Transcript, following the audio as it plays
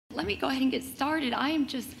we go ahead and get started, I am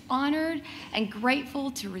just honored and grateful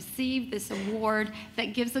to receive this award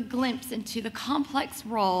that gives a glimpse into the complex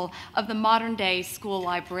role of the modern-day school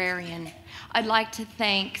librarian. I'd like to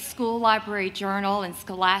thank School Library Journal and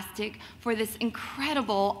Scholastic for this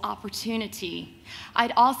incredible opportunity.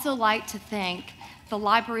 I'd also like to thank the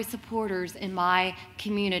library supporters in my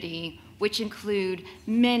community, which include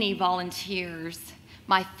many volunteers,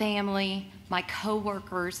 my family, my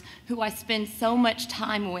coworkers, who I spend so much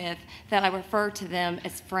time with that I refer to them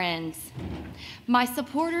as friends. My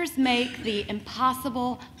supporters make the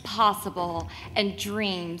impossible possible and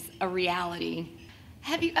dreams a reality.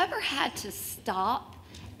 Have you ever had to stop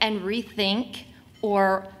and rethink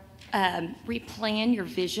or replan your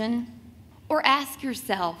vision? Or ask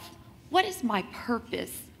yourself, what is my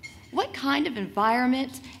purpose? What kind of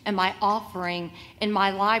environment am I offering in my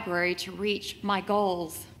library to reach my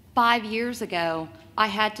goals? 5 years ago, I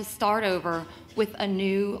had to start over with a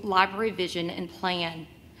new library vision and plan.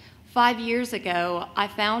 5 years ago, I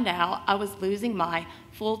found out I was losing my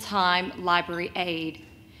full-time library aide.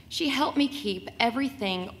 She helped me keep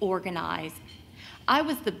everything organized. I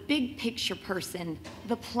was the big picture person,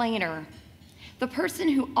 the planner, the person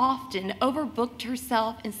who often overbooked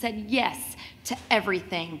herself and said yes to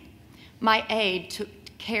everything. My aide took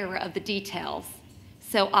care of the details,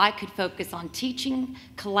 so I could focus on teaching,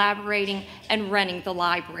 collaborating, and running the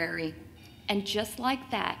library. And just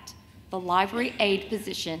like that, the library aide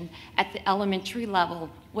position at the elementary level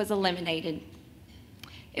was eliminated.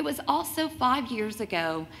 It was also 5 years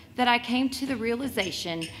ago that I came to the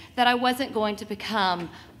realization that I wasn't going to become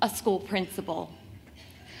a school principal.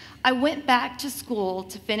 I went back to school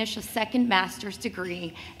to finish a second master's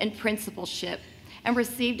degree in principalship and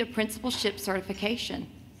received a principalship certification.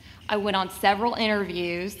 I went on several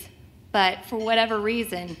interviews, but for whatever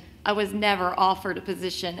reason, I was never offered a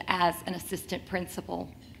position as an assistant principal.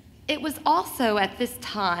 It was also at this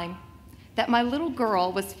time that my little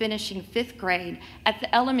girl was finishing 5th grade at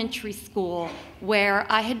the elementary school where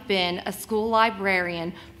I had been a school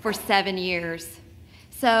librarian for 7 years.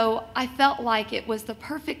 So I felt like it was the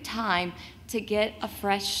perfect time to get a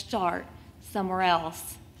fresh start somewhere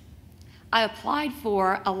else. I applied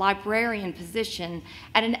for a librarian position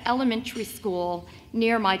at an elementary school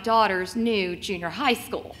near my daughter's new junior high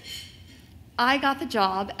school. I got the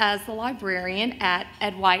job as the librarian at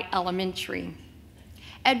Ed White Elementary.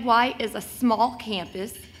 Ed White is a small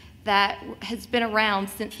campus that has been around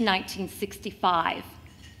since 1965.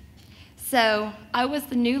 So I was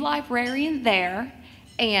the new librarian there,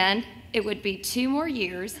 and it would be 2 more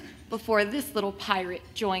years before this little pirate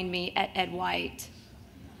joined me at Ed White.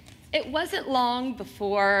 It wasn't long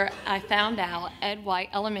before I found out Ed White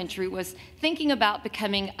Elementary was thinking about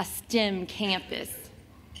becoming a STEM campus.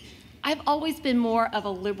 I've always been more of a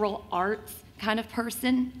liberal arts kind of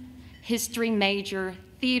person, history major,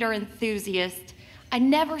 theater enthusiast. I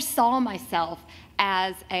never saw myself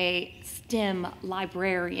as a STEM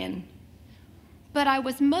librarian. But I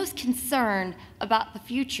was most concerned about the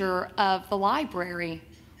future of the library.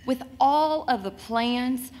 With all of the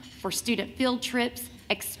plans for student field trips,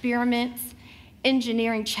 experiments,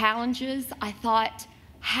 engineering challenges, I thought,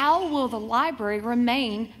 how will the library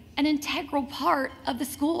remain an integral part of the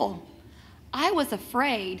school? I was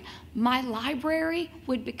afraid my library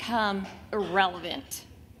would become irrelevant.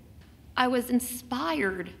 I was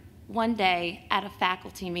inspired one day at a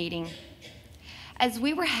faculty meeting. As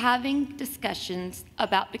we were having discussions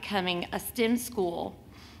about becoming a STEM school,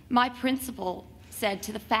 my principal said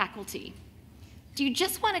to the faculty, "Do you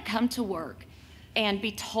just want to come to work and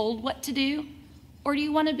be told what to do? Or do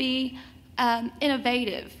you want to be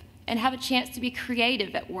innovative and have a chance to be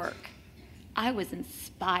creative at work?" I was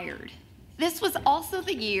inspired. This was also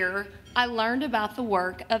the year I learned about the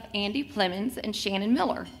work of Andy Clemens and Shannon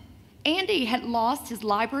Miller. Andy had lost his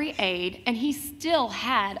library aide, and he still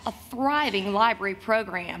had a thriving library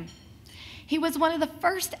program. He was one of the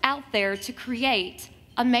first out there to create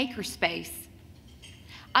a makerspace.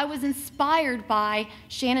 I was inspired by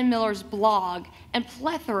Shannon Miller's blog and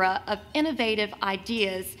plethora of innovative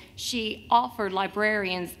ideas she offered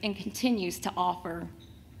librarians and continues to offer.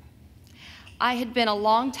 I had been a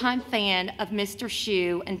longtime fan of Mr.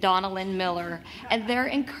 Shue and Donna Lynn Miller and their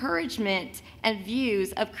encouragement and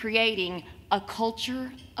views of creating a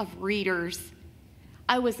culture of readers.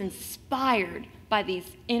 I was inspired by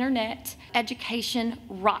these internet education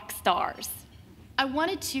rock stars. I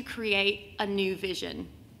wanted to create a new vision.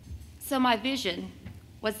 So my vision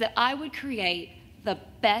was that I would create the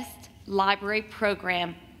best library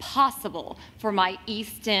program possible for my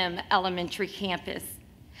eSTEM elementary campus.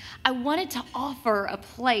 I wanted to offer a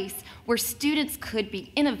place where students could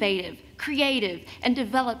be innovative, creative, and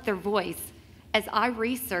develop their voice. As I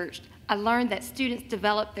researched, I learned that students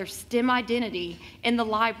develop their STEM identity in the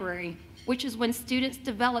library, which is when students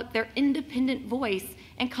develop their independent voice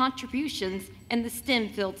and contributions in the STEM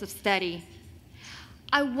fields of study.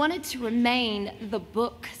 I wanted to remain the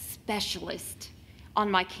book specialist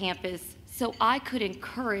on my campus so I could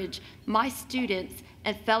encourage my students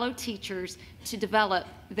and fellow teachers to develop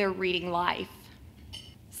their reading life.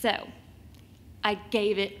 So I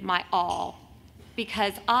gave it my all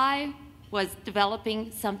because I was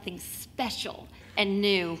developing something special and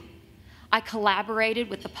new. I collaborated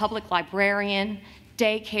with the public librarian,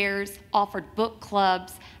 daycares, offered book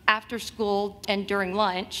clubs after school and during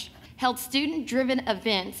lunch, held student-driven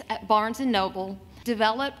events at Barnes & Noble,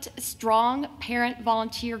 developed strong parent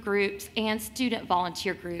volunteer groups and student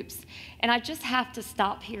volunteer groups. And I just have to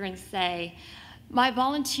stop here and say, my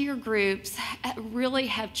volunteer groups really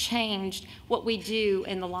have changed what we do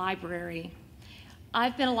in the library.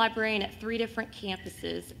 I've been a librarian at 3 different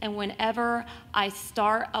campuses, and whenever I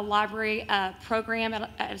start a library program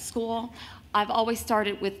at a school, I've always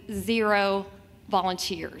started with 0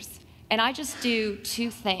 volunteers. And I just do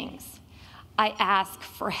 2 things. I ask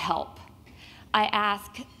for help. I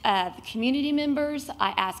ask the community members,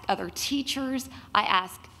 I ask other teachers, I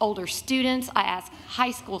ask older students, I ask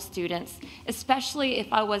high school students, especially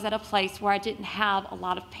if I was at a place where I didn't have a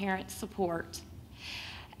lot of parent support.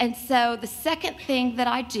 And so the second thing that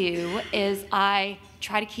I do is I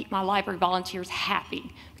try to keep my library volunteers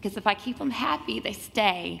happy, because if I keep them happy, they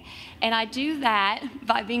stay. And I do that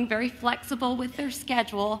by being very flexible with their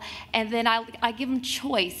schedule, and then I give them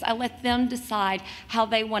choice. I let them decide how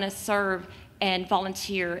they want to serve and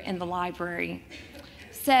volunteer in the library.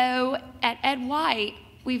 So at Ed White,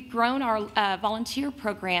 we've grown our volunteer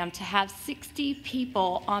program to have 60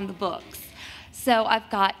 people on the books. So I've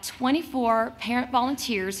got 24 parent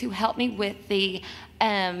volunteers who help me with the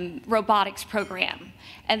robotics program.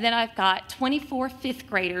 And then I've got 24 fifth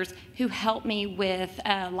graders who help me with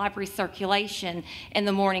library circulation in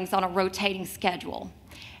the mornings on a rotating schedule.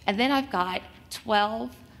 And then I've got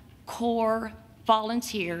 12 core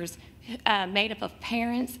volunteers made up of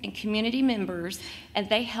parents and community members, and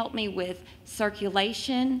they help me with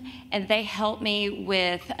circulation, and they help me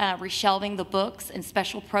with reshelving the books and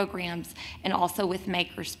special programs, and also with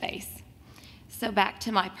makerspace. So back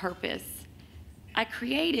to my purpose. I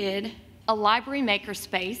created a library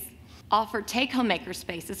makerspace, offered take-home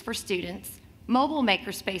makerspaces for students, mobile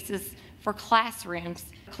makerspaces for classrooms,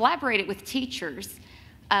 collaborated with teachers,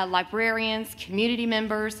 librarians, community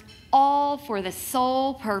members, all for the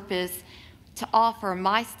sole purpose to offer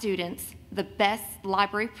my students the best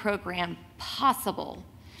library program possible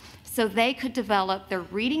so they could develop their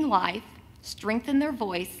reading life, strengthen their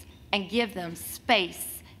voice, and give them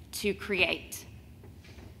space to create.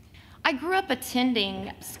 I grew up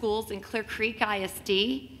attending schools in Clear Creek ISD,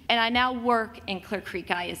 and I now work in Clear Creek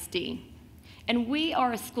ISD. And we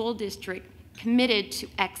are a school district committed to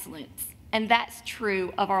excellence. And that's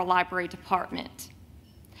true of our library department.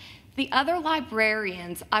 The other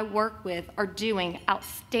librarians I work with are doing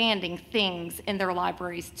outstanding things in their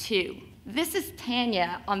libraries too. This is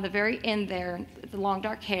Tanya on the very end there, the long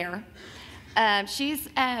dark hair. She's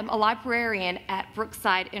a librarian at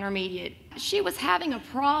Brookside Intermediate. She was having a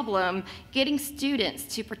problem getting students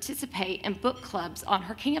to participate in book clubs on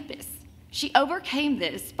her campus. She overcame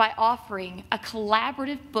this by offering a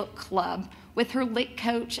collaborative book club with her lit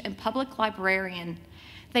coach and public librarian.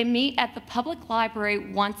 They meet at the public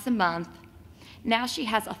library once a month. Now she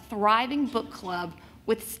has a thriving book club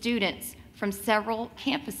with students from several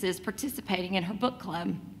campuses participating in her book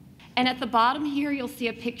club. And at the bottom here, you'll see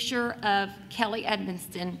a picture of Kelly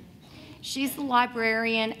Edmonston. She's the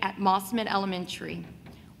librarian at Mossman Elementary.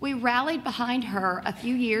 We rallied behind her a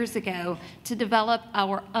few years ago to develop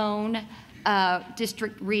our own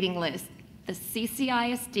district reading list, the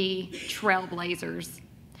CCISD Trailblazers.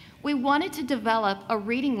 We wanted to develop a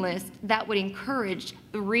reading list that would encourage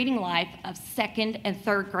the reading life of 2nd and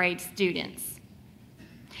 3rd grade students.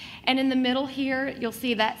 And in the middle here, you'll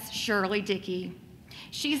see that's Shirley Dickey.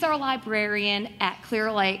 She's our librarian at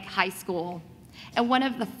Clear Lake High School, and one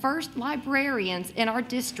of the first librarians in our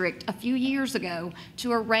district a few years ago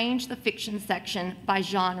to arrange the fiction section by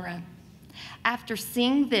genre. After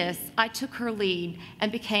seeing this, I took her lead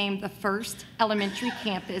and became the first elementary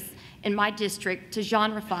campus in my district to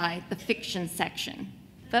genreify the fiction section.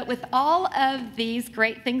 But with all of these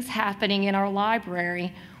great things happening in our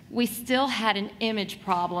library, we still had an image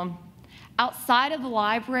problem. Outside of the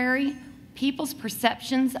library, people's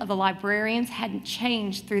perceptions of the librarians hadn't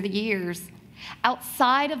changed through the years.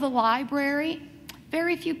 Outside of the library,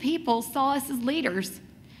 very few people saw us as leaders.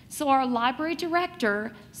 So our library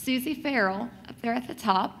director, Susie Farrell, up there at the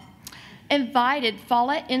top, invited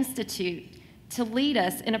Follett Institute to lead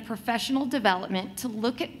us in a professional development to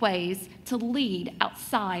look at ways to lead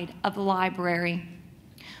outside of the library.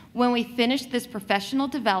 When we finished this professional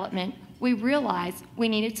development, we realized we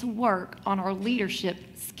needed to work on our leadership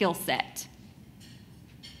skill set.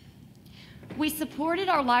 We supported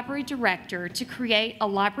our library director to create a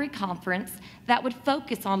library conference that would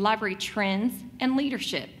focus on library trends and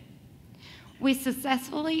leadership. We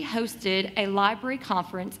successfully hosted a library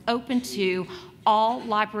conference open to all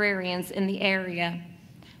librarians in the area.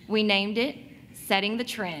 We named it Setting the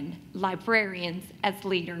Trend, Librarians as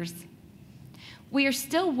Leaders. We are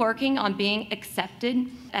still working on being accepted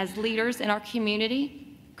as leaders in our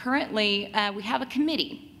community. Currently, we have a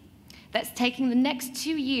committee that's taking the next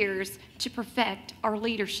 2 years to perfect our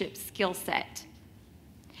leadership skill set.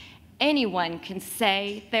 Anyone can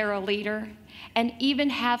say they're a leader and even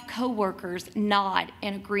have coworkers nod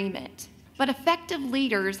in agreement. But effective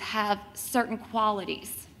leaders have certain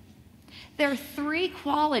qualities. There are 3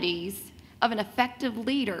 qualities of an effective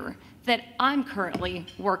leader that I'm currently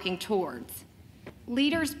working towards.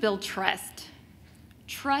 Leaders build trust.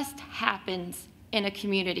 Trust happens in a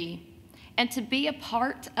community. And to be a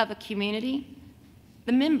part of a community,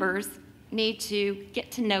 the members need to get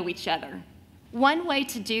to know each other. One way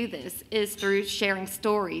to do this is through sharing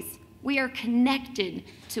stories. We are connected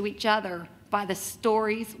to each other by the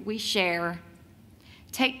stories we share.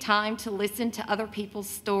 Take time to listen to other people's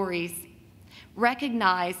stories.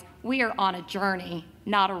 Recognize we are on a journey,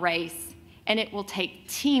 not a race, and it will take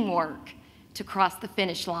teamwork to cross the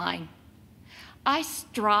finish line. I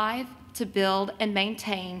strive to build and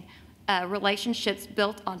maintain relationships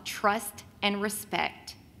built on trust and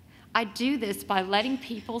respect. I do this by letting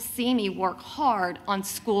people see me work hard on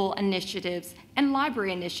school initiatives and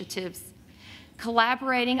library initiatives.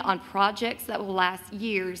 Collaborating on projects that will last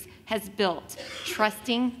years has built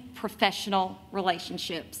trusting professional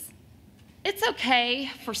relationships. It's okay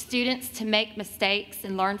for students to make mistakes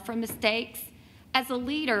and learn from mistakes. As a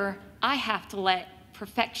leader, I have to let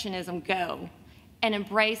perfectionism go and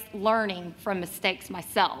embrace learning from mistakes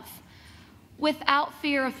myself. Without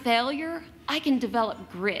fear of failure, I can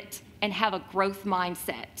develop grit and have a growth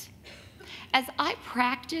mindset. As I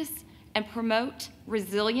practice and promote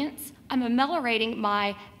resilience, I'm ameliorating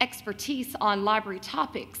my expertise on library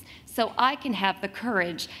topics so I can have the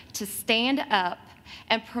courage to stand up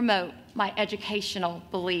and promote my educational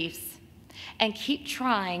beliefs and keep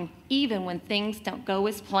trying even when things don't go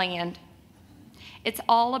as planned. It's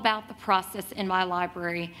all about the process in my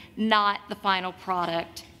library, not the final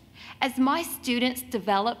product. As my students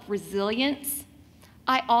develop resilience,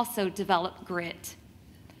 I also develop grit.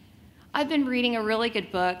 I've been reading a really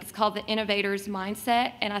good book. It's called The Innovator's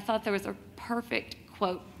Mindset, and I thought there was a perfect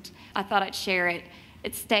quote. I thought I'd share it.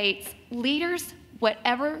 It states, "Leaders,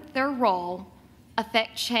 whatever their role,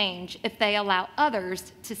 affect change if they allow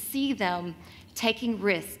others to see them taking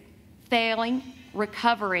risks, failing,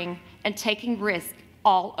 recovering, and taking risks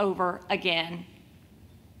all over again."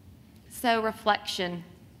 So, reflection.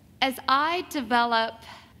 As I develop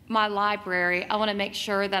my library, I want to make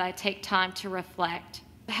sure that I take time to reflect.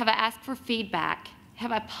 Have I asked for feedback?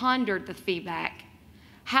 Have I pondered the feedback?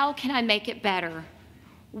 How can I make it better?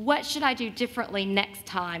 What should I do differently next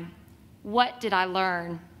time? What did I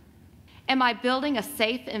learn? Am I building a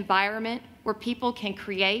safe environment where people can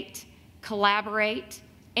create, collaborate,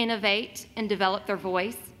 innovate, and develop their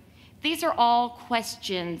voice? These are all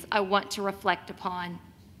questions I want to reflect upon.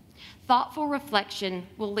 Thoughtful reflection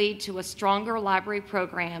will lead to a stronger library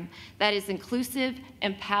program that is inclusive,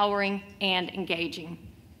 empowering, and engaging.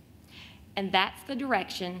 And that's the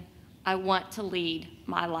direction I want to lead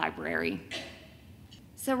my library.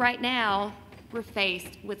 So right now, we're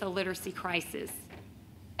faced with a literacy crisis.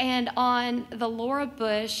 And on the Laura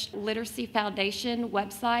Bush Literacy Foundation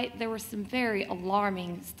website, there were some very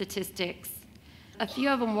alarming statistics. A few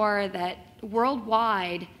of them were that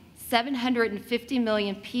worldwide, 750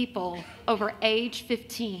 million people over age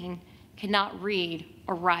 15 cannot read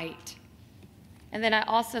or write. And then I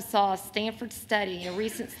also saw a Stanford study, a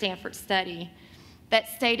recent Stanford study, that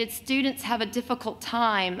stated students have a difficult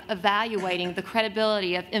time evaluating the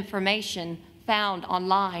credibility of information found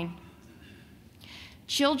online.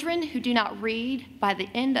 Children who do not read by the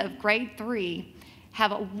end of grade 3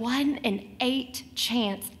 have a 1 in 8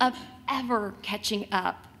 chance of ever catching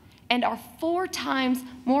up and are 4 times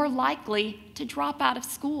more likely to drop out of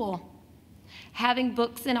school. Having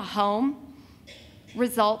books in a home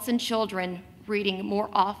results in children reading more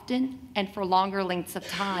often and for longer lengths of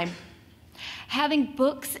time. Having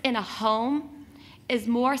books in a home is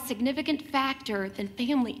more significant factor than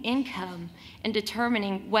family income in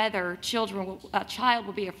determining whether a child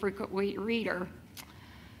will be a frequent reader.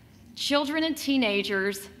 Children and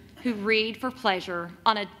teenagers who read for pleasure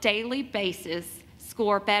on a daily basis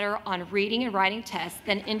score better on reading and writing tests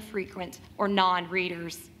than infrequent or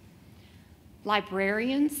non-readers.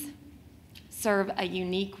 Librarians serve a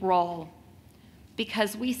unique role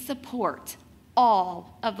because we support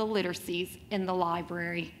all of the literacies in the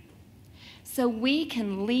library. So we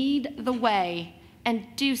can lead the way and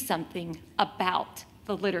do something about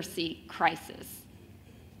the literacy crisis.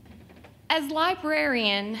 As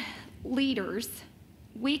librarian leaders,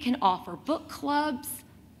 we can offer book clubs,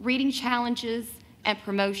 reading challenges, and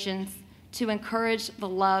promotions to encourage the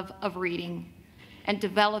love of reading and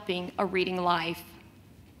developing a reading life.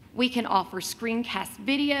 We can offer screencast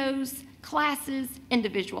videos, classes,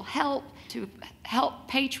 individual help to help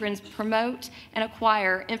patrons promote and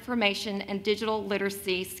acquire information and digital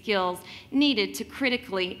literacy skills needed to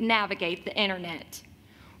critically navigate the internet.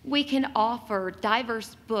 We can offer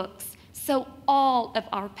diverse books so all of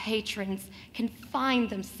our patrons can find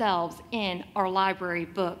themselves in our library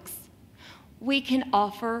books. We can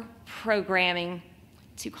offer programming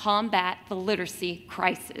to combat the literacy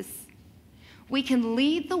crisis. We can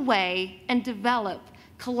lead the way and develop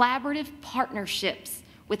collaborative partnerships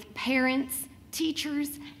with parents,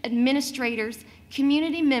 teachers, administrators,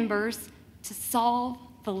 community members to solve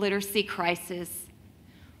the literacy crisis.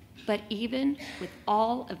 But even with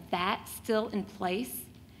all of that still in place,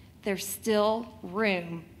 there's still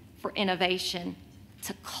room for innovation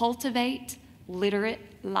to cultivate literate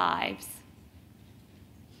lives.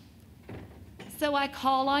 So I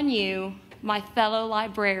call on you, my fellow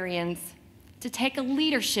librarians, to take a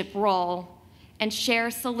leadership role and share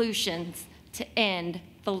solutions to end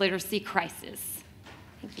the literacy crisis.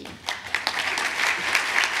 Thank you.